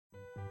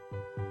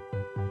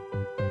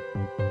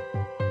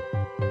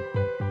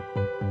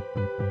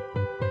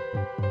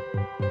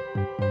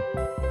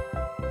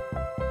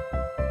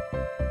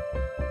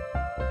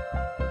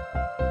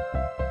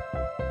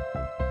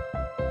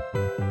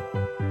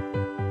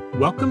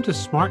Welcome to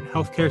Smart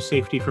Healthcare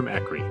Safety from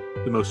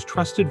ECRI, the most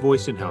trusted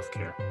voice in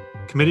healthcare,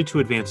 committed to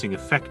advancing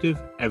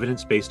effective,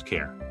 evidence-based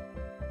care.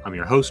 I'm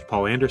your host,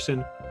 Paul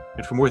Anderson,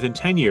 and for more than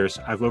 10 years,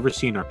 I've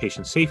overseen our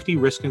patient safety,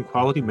 risk, and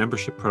quality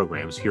membership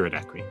programs here at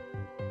ECRI.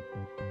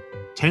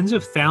 Tens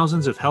of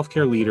thousands of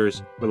healthcare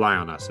leaders rely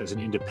on us as an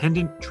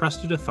independent,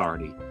 trusted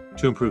authority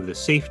to improve the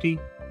safety,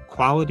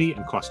 quality,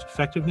 and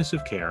cost-effectiveness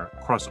of care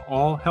across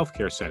all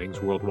healthcare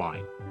settings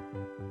worldwide.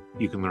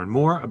 You can learn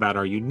more about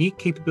our unique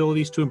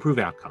capabilities to improve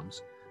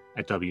outcomes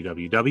at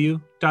www.ecri.org.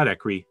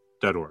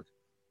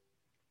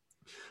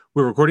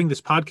 We're recording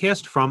this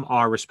podcast from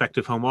our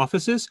respective home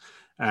offices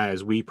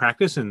as we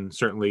practice, and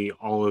certainly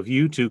all of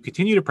you to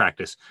continue to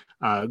practice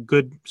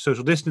good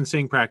social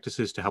distancing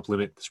practices to help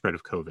limit the spread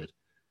of COVID.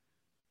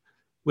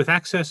 With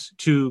access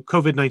to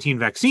COVID-19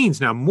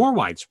 vaccines now more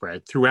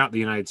widespread throughout the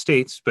United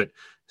States, but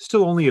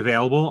still only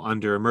available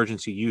under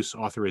emergency use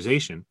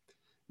authorization,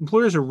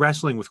 employers are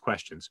wrestling with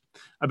questions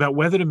about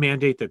whether to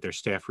mandate that their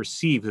staff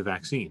receive the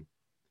vaccine.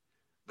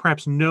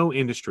 Perhaps no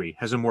industry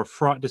has a more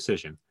fraught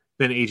decision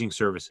than aging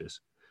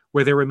services,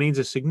 where there remains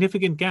a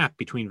significant gap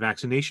between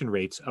vaccination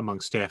rates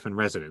among staff and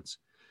residents,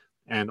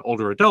 and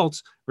older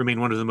adults remain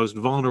one of the most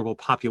vulnerable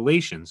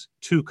populations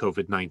to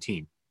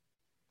COVID-19.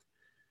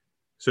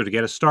 So to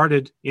get us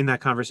started in that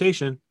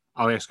conversation,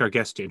 I'll ask our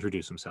guest to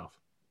introduce himself.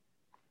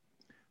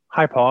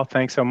 Hi, Paul.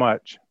 Thanks so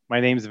much. My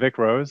name is Vic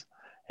Rose,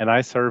 and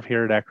I serve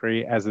here at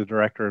ECRI as the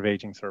Director of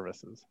Aging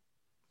Services.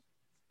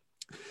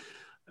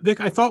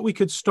 Vic, I thought we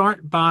could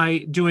start by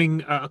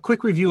doing a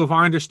quick review of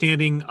our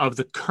understanding of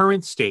the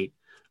current state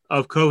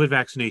of COVID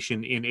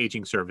vaccination in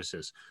aging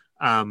services.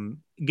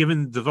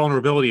 Given the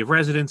vulnerability of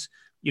residents,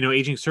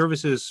 aging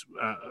services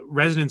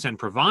residents and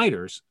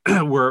providers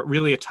were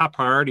really a top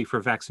priority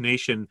for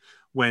vaccination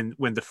when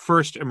the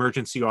first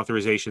emergency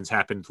authorizations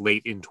happened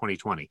late in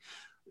 2020.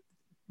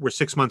 We're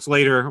 6 months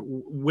later.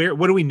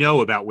 What do we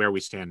know about where we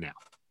stand now?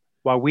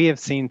 While we have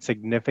seen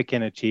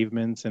significant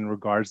achievements in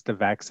regards to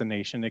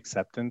vaccination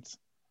acceptance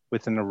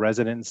within the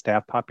resident and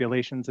staff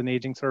populations in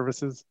aging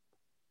services,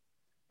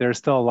 there's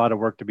still a lot of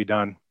work to be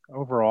done.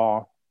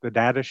 Overall, the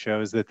data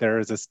shows that there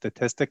is a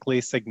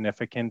statistically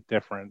significant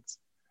difference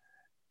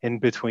in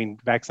between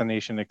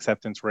vaccination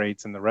acceptance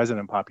rates in the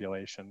resident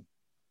population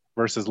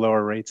versus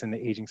lower rates in the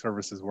aging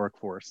services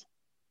workforce.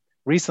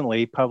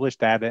 Recently, published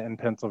data in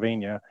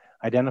Pennsylvania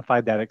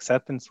identified that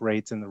acceptance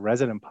rates in the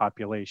resident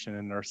population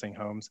in nursing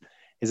homes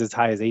is as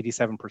high as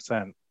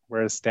 87%,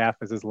 whereas staff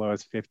is as low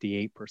as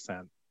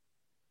 58%.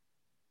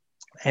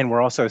 And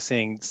we're also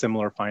seeing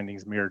similar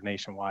findings mirrored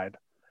nationwide.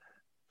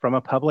 From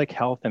a public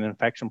health and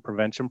infection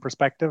prevention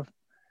perspective,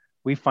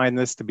 we find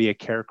this to be a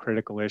care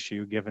critical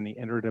issue given the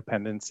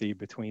interdependency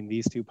between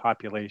these two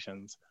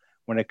populations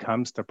when it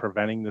comes to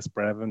preventing the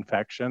spread of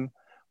infection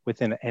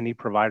within any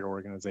provider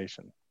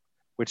organization,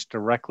 which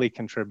directly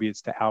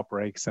contributes to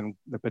outbreaks and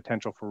the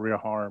potential for real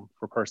harm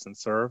for persons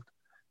served,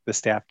 the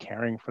staff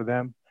caring for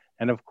them,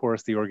 and of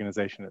course, the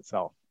organization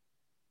itself.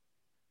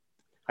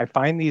 I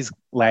find these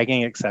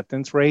lagging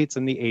acceptance rates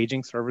in the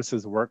aging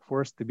services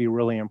workforce to be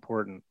really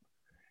important,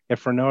 if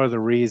for no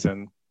other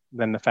reason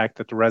than the fact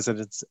that the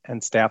residents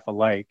and staff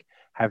alike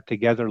have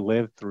together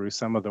lived through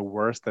some of the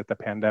worst that the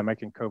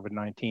pandemic and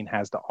COVID-19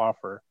 has to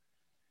offer.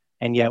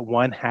 And yet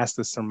one has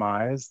to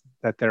surmise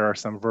that there are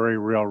some very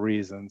real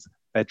reasons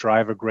that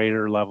drive a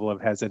greater level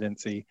of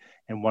hesitancy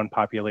in one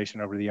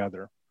population over the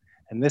other.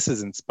 And this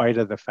is in spite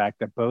of the fact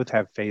that both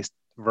have faced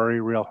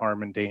very real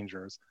harm and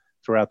dangers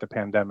throughout the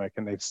pandemic,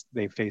 and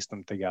they've faced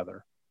them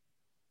together.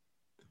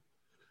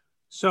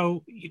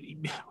 So,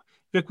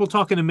 Vic, we'll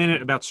talk in a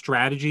minute about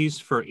strategies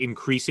for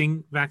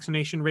increasing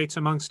vaccination rates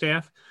among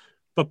staff.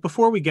 But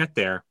before we get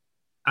there,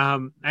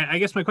 I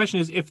guess my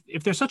question is,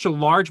 if there's such a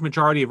large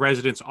majority of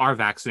residents are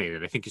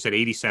vaccinated, I think you said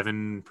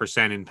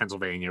 87% in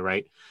Pennsylvania,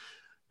 right?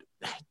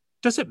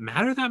 Does it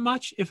matter that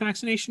much if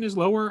vaccination is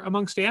lower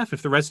among staff,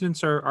 if the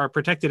residents are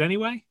protected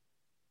anyway?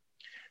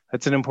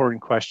 That's an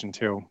important question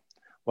too.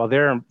 While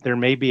there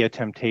may be a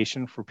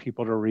temptation for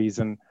people to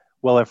reason,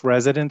 well, if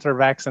residents are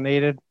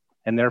vaccinated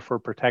and therefore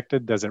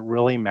protected, does it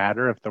really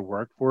matter if the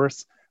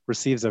workforce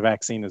receives a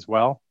vaccine as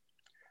well?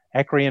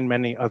 ECRI and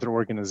many other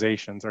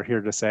organizations are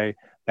here to say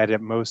that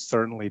it most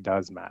certainly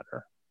does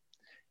matter.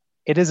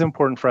 It is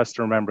important for us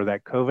to remember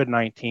that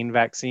COVID-19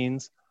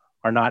 vaccines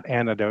are not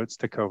antidotes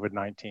to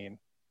COVID-19,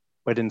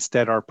 but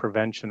instead are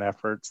prevention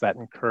efforts that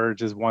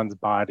encourages one's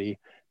body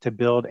to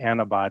build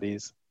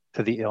antibodies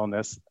to the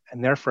illness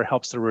and therefore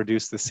helps to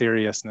reduce the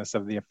seriousness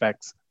of the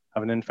effects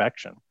of an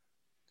infection.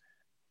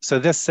 So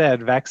this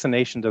said,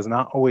 vaccination does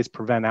not always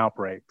prevent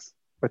outbreaks,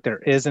 but there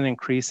is an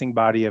increasing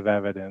body of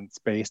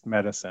evidence-based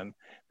medicine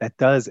that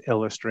does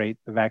illustrate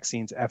the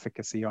vaccine's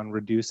efficacy on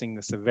reducing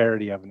the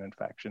severity of an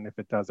infection if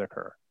it does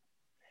occur.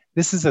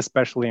 This is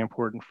especially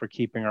important for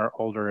keeping our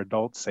older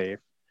adults safe,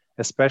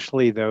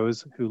 especially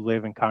those who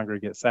live in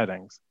congregate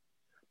settings,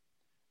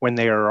 when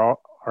they are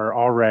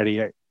already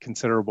at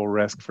considerable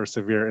risk for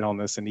severe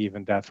illness and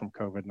even death from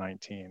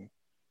COVID-19.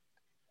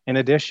 In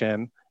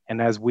addition,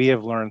 and as we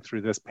have learned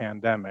through this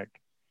pandemic,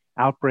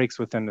 Outbreaks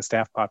within the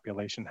staff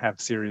population have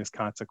serious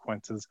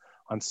consequences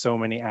on so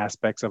many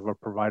aspects of a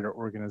provider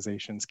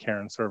organization's care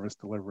and service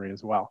delivery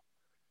as well.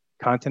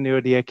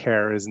 Continuity of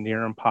care is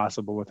near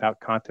impossible without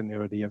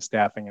continuity of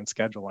staffing and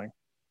scheduling.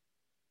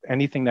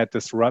 Anything that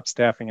disrupts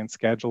staffing and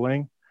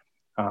scheduling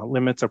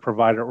limits a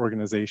provider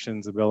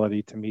organization's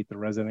ability to meet the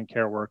resident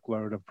care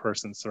workload of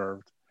persons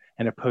served,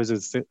 and it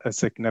poses a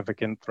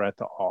significant threat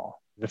to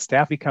all. If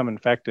staff become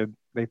infected,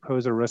 they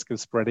pose a risk of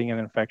spreading an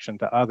infection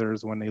to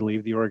others when they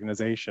leave the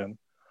organization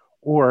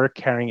or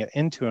carrying it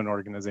into an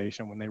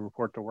organization when they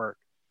report to work.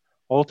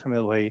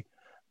 Ultimately,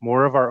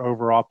 more of our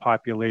overall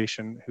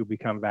population who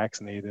become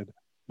vaccinated,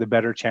 the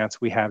better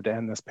chance we have to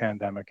end this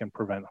pandemic and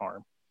prevent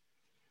harm.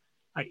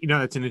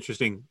 That's an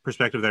interesting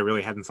perspective that I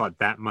really hadn't thought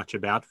that much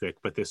about, Vic,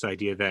 but this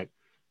idea that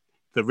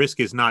the risk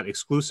is not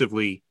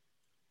exclusively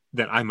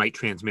that I might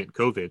transmit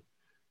COVID,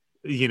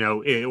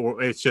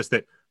 or it's just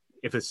that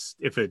if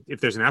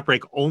there's an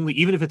outbreak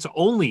even if it's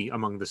only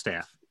among the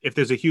staff, if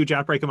there's a huge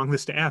outbreak among the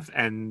staff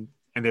and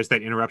there's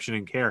that interruption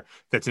in care,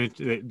 that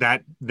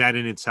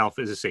in itself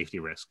is a safety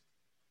risk.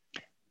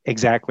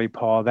 Exactly,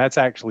 Paul. That's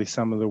actually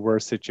some of the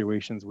worst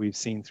situations we've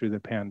seen through the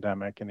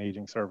pandemic in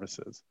aging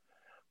services,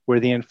 where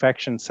the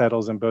infection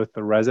settles in both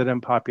the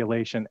resident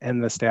population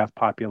and the staff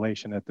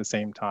population at the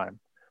same time.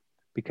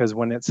 Because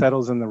when it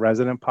settles in the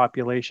resident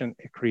population,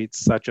 it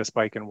creates such a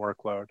spike in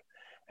workload.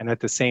 And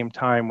at the same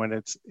time, when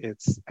it's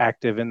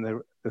active in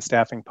the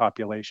staffing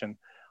population,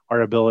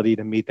 our ability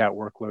to meet that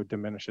workload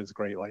diminishes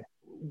greatly.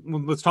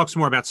 Well, let's talk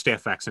some more about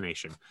staff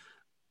vaccination.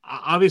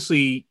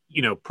 Obviously,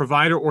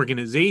 provider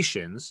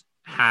organizations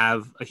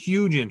have a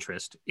huge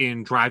interest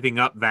in driving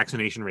up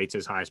vaccination rates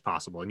as high as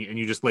possible. And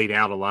you just laid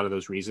out a lot of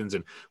those reasons.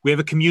 And we have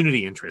a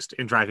community interest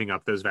in driving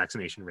up those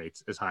vaccination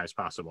rates as high as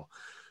possible.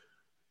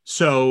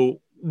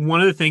 So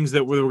one of the things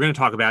that we're going to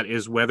talk about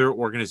is whether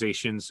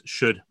organizations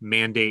should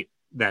mandate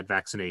that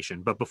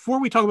vaccination. But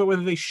before we talk about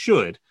whether they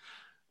should,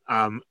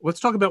 let's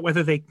talk about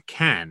whether they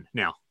can.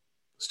 Now,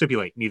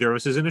 stipulate, neither of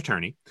us is an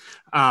attorney,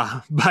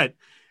 but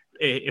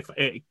if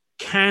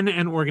can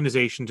an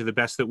organization, to the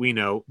best that we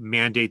know,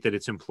 mandate that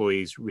its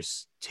employees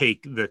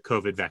take the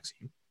COVID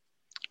vaccine?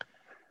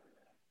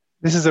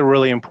 This is a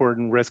really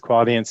important risk,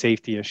 quality, and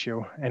safety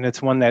issue, and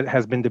it's one that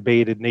has been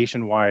debated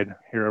nationwide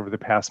here over the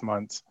past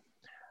months.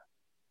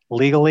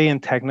 Legally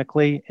and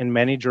technically, in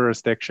many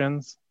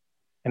jurisdictions,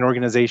 an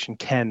organization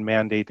can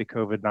mandate the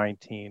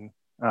COVID-19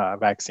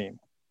 vaccine.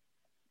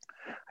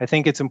 I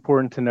think it's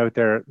important to note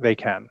they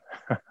can.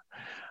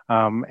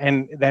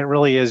 And that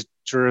really is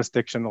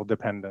jurisdictional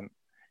dependent.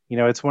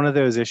 It's one of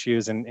those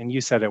issues, and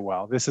you said it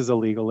well, this is a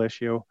legal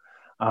issue.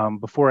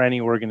 Before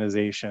any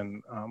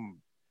organization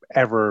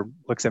ever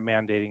looks at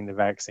mandating the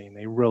vaccine,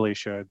 they really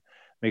should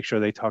make sure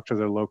they talk to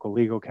their local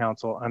legal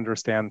counsel,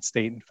 understand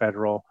state and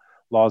federal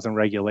laws and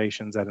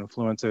regulations that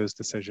influence those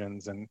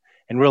decisions, and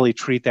really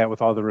treat that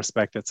with all the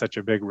respect that such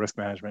a big risk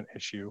management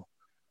issue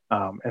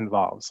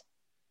involves.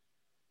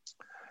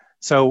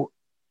 So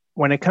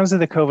when it comes to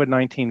the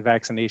COVID-19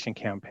 vaccination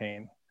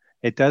campaign,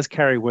 it does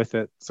carry with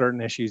it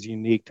certain issues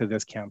unique to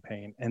this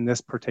campaign and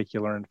this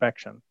particular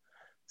infection.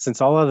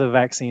 Since all of the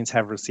vaccines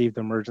have received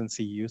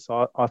emergency use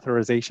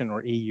authorization,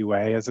 or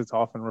EUA as it's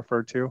often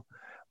referred to,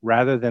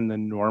 rather than the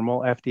normal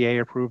FDA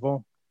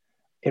approval,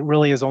 it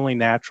really is only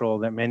natural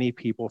that many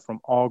people from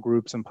all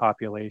groups and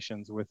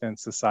populations within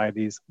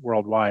societies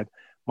worldwide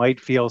might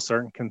feel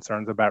certain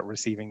concerns about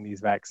receiving these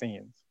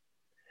vaccines.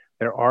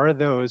 There are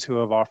those who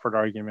have offered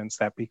arguments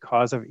that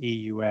because of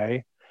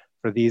EUA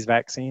for these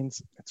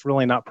vaccines, it's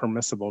really not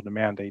permissible to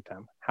mandate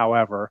them.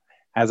 However,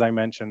 as I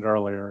mentioned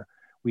earlier,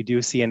 we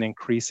do see an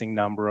increasing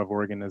number of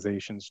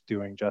organizations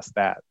doing just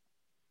that.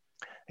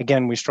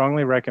 Again, we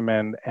strongly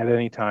recommend at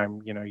any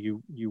time,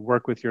 you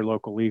work with your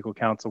local legal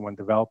counsel when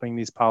developing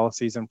these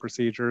policies and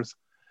procedures.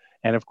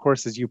 And of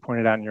course, as you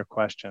pointed out in your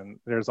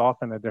question, there's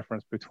often a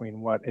difference between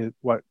what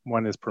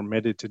one is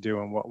permitted to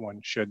do and what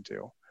one should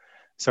do.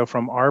 So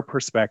from our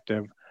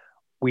perspective,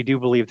 we do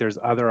believe there's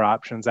other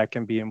options that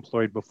can be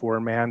employed before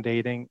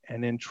mandating.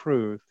 And in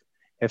truth,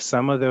 if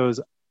some of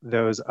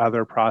those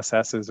other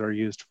processes are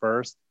used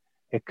first,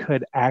 it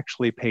could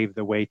actually pave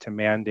the way to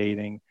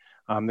mandating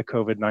the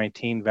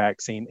COVID-19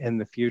 vaccine in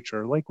the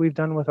future, like we've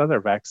done with other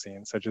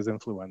vaccines, such as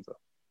influenza.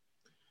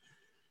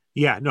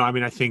 Yeah, no, I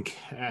mean, I think,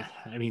 I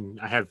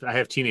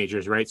have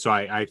teenagers, right? So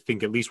I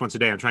think at least once a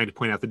day, I'm trying to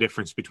point out the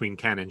difference between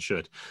can and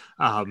should.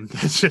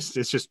 It's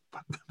just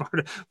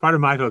part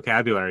of my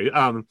vocabulary.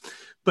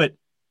 But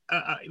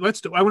I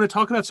want to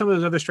talk about some of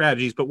those other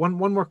strategies, but one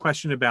more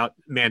question about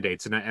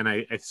mandates. And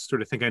I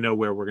sort of think I know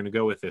where we're going to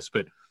go with this,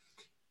 but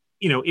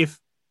if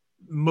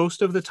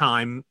most of the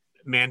time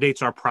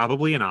mandates are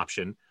probably an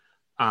option,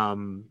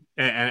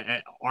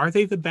 are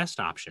they the best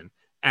option?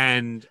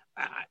 And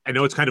I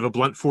know it's kind of a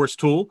blunt force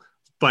tool,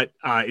 but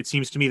it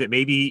seems to me that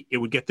maybe it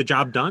would get the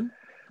job done.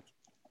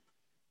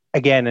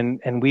 Again,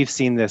 and we've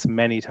seen this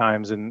many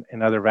times in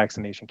other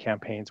vaccination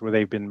campaigns where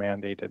they've been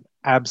mandated.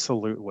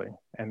 Absolutely.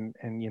 And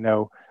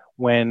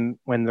when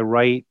the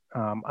right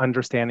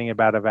understanding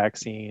about a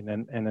vaccine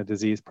and a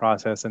disease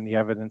process and the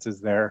evidence is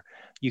there,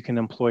 you can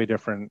employ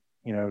different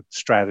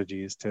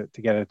strategies to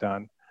get it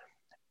done.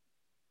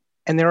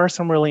 And there are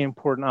some really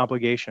important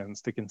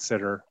obligations to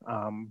consider,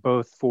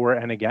 both for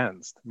and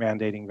against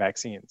mandating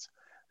vaccines.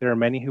 There are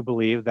many who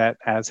believe that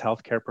as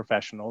healthcare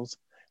professionals,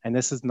 and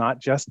this is not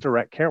just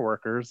direct care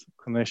workers,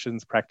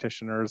 clinicians,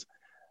 practitioners,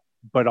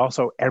 but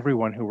also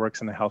everyone who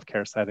works in a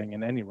healthcare setting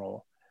in any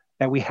role,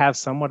 that we have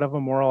somewhat of a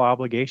moral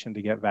obligation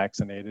to get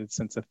vaccinated,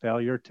 since a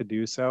failure to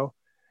do so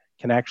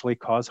can actually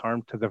cause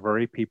harm to the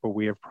very people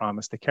we have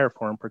promised to care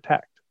for and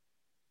protect.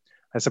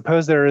 I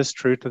suppose there is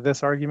truth to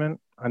this argument.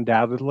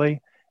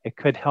 Undoubtedly, it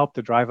could help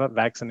to drive up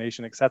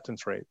vaccination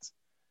acceptance rates,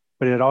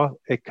 but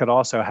it could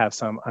also have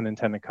some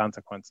unintended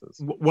consequences.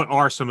 What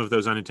are some of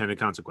those unintended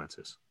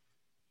consequences?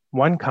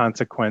 One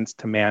consequence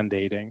to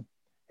mandating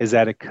is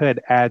that it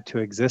could add to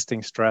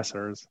existing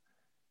stressors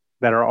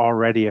that are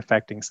already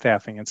affecting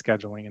staffing and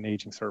scheduling in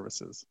aging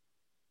services.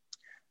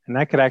 And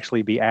that could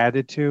actually be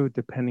added to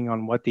depending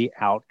on what the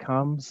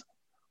outcomes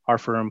are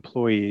for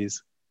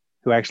employees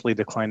who actually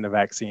decline the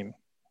vaccine.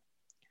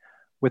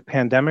 With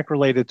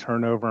pandemic-related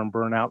turnover and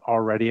burnout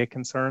already a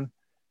concern,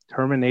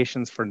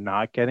 terminations for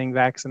not getting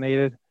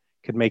vaccinated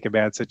could make a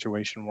bad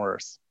situation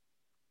worse.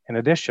 In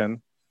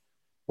addition,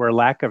 where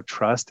lack of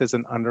trust is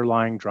an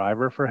underlying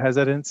driver for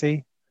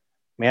hesitancy,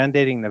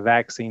 mandating the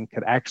vaccine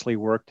could actually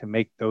work to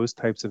make those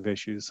types of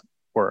issues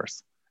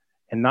worse.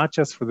 And not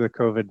just for the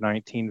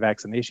COVID-19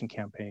 vaccination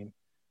campaign,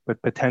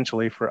 but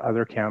potentially for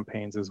other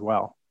campaigns as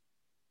well.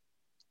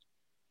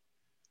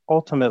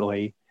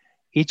 Ultimately,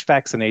 each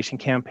vaccination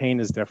campaign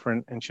is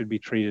different and should be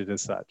treated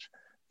as such.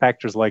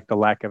 Factors like the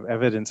lack of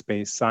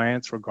evidence-based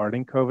science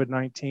regarding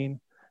COVID-19,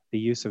 the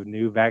use of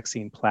new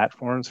vaccine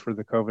platforms for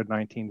the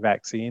COVID-19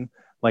 vaccine,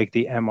 like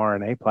the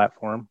mRNA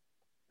platform,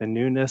 the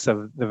newness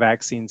of the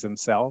vaccines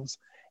themselves,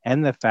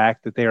 and the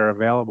fact that they are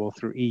available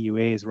through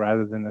EUAs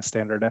rather than the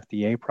standard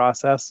FDA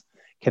process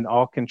can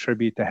all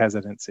contribute to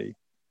hesitancy.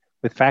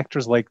 With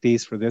factors like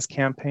these for this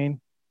campaign,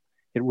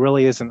 it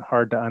really isn't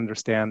hard to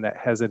understand that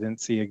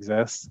hesitancy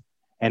exists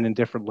and in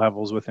different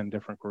levels within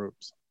different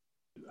groups.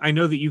 I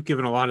know that you've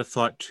given a lot of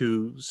thought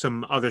to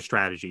some other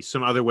strategies,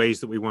 some other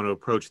ways that we want to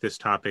approach this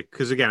topic.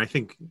 Because again, I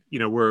think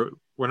we're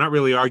not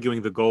really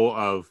arguing the goal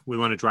of we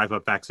want to drive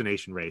up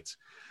vaccination rates.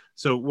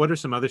 So what are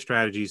some other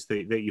strategies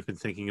that you've been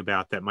thinking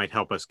about that might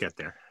help us get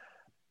there?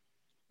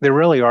 There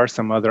really are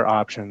some other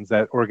options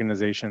that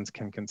organizations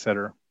can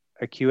consider.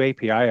 A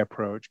QAPI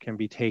approach can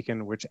be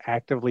taken, which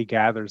actively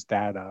gathers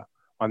data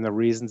on the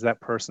reasons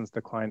that persons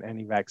decline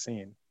any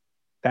vaccine.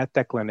 That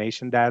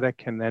declination data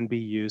can then be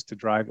used to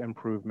drive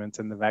improvements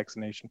in the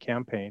vaccination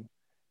campaign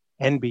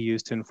and be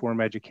used to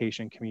inform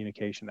education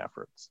communication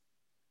efforts.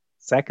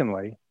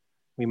 Secondly,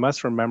 we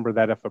must remember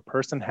that if a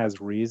person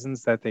has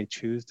reasons that they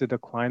choose to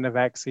decline a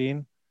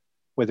vaccine,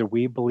 whether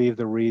we believe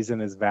the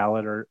reason is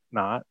valid or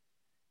not,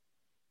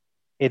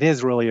 it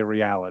is really a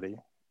reality.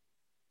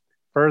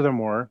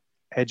 Furthermore,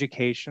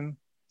 education,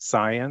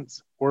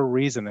 science, or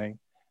reasoning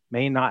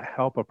may not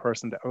help a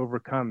person to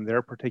overcome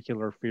their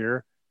particular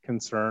fear,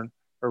 concern,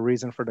 or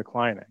reason for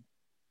declining.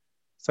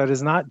 So it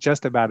is not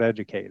just about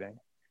educating.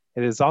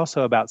 It is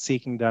also about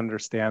seeking to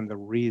understand the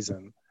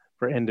reason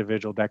for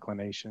individual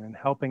declination and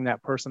helping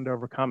that person to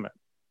overcome it.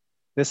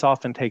 This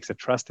often takes a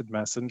trusted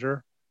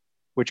messenger,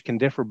 which can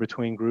differ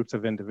between groups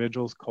of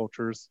individuals,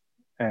 cultures,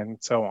 and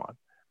so on.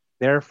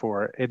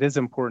 Therefore, it is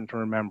important to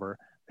remember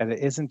that it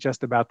isn't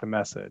just about the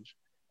message.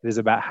 It is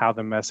about how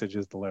the message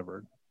is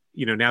delivered.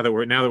 Now that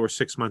we're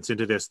 6 months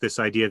into this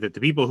idea that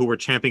the people who were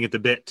champing at the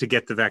bit to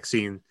get the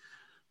vaccine,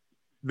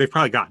 they've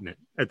probably gotten it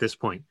at this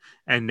point.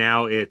 And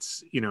now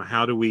it's,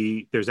 how do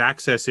we, there's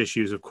access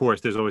issues. Of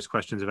course, there's always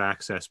questions of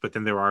access, but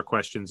then there are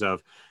questions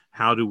of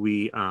how do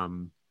we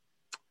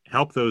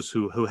help those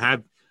who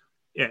have,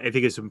 I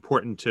think it's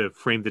important to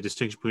frame the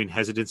distinction between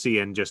hesitancy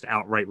and just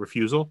outright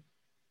refusal,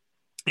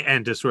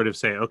 and to sort of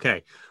say,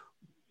 okay,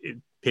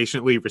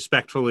 patiently,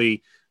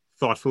 respectfully,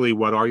 thoughtfully,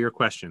 what are your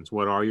questions?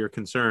 What are your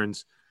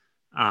concerns?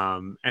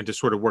 And to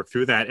sort of work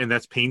through that. And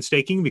that's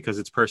painstaking because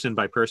it's person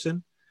by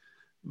person,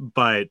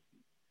 but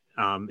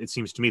it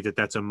seems to me that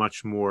that's a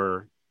much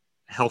more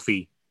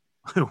healthy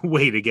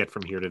way to get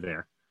from here to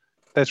there.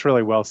 That's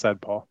really well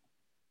said, Paul.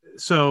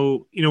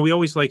 So, we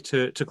always like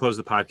to close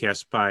the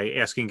podcast by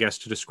asking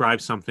guests to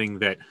describe something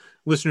that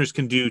listeners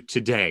can do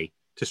today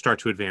to start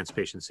to advance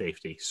patient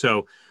safety.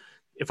 So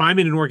if I'm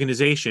in an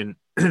organization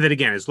that,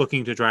 again, is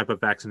looking to drive up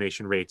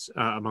vaccination rates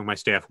among my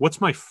staff,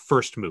 what's my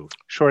first move?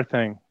 Sure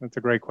thing. That's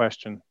a great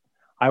question.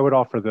 I would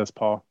offer this,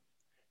 Paul.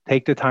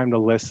 Take the time to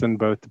listen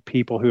both to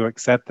people who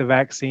accept the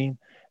vaccine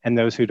and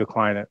those who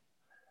decline it,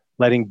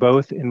 letting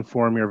both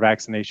inform your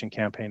vaccination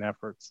campaign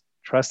efforts.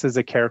 Trust is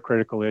a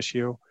care-critical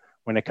issue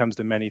when it comes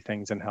to many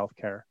things in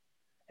healthcare,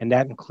 and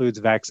that includes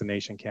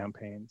vaccination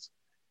campaigns.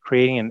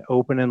 Creating an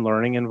open and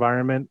learning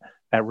environment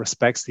that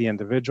respects the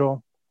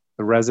individual,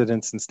 the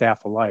residents and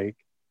staff alike,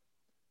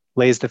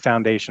 lays the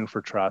foundation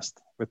for trust.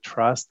 With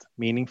trust,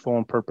 meaningful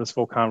and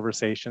purposeful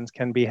conversations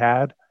can be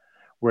had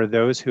where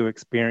those who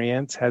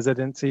experience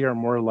hesitancy are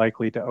more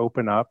likely to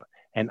open up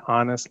and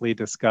honestly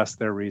discuss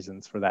their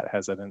reasons for that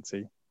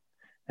hesitancy.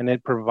 And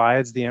it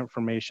provides the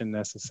information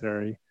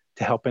necessary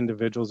to help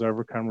individuals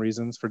overcome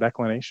reasons for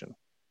declination.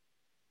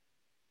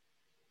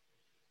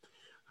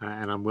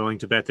 And I'm willing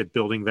to bet that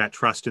building that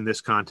trust in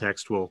this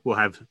context will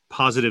have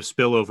positive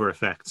spillover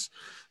effects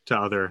to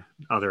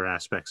other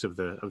aspects of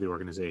the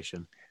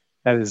organization.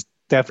 That is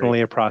definitely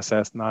a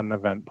process, not an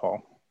event,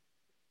 Paul.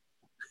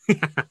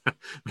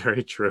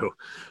 Very true.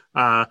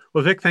 Well,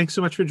 Vic, thanks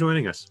so much for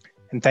joining us.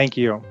 And thank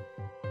you.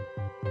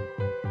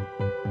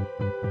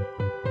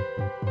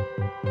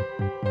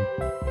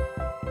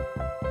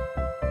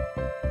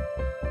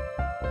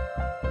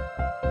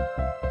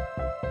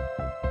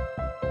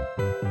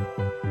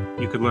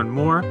 You could learn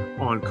more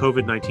on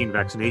COVID-19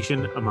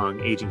 vaccination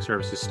among aging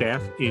services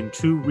staff in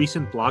 2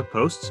 recent blog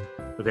posts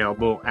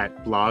available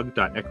at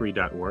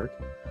blog.ecri.org,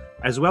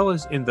 as well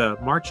as in the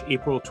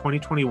March-April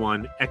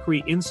 2021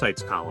 ECRI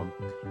Insights column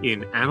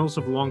in Annals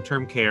of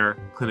Long-Term Care,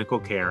 Clinical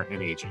Care,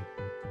 and Aging.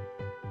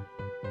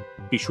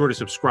 Be sure to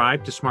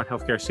subscribe to Smart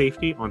Healthcare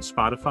Safety on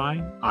Spotify,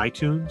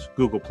 iTunes,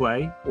 Google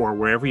Play, or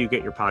wherever you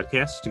get your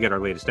podcasts to get our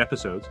latest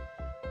episodes.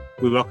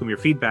 We welcome your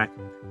feedback.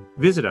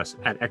 Visit us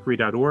at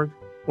ecri.org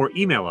or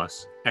email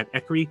us at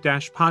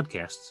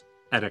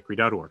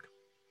ecri-podcasts@ecri.org.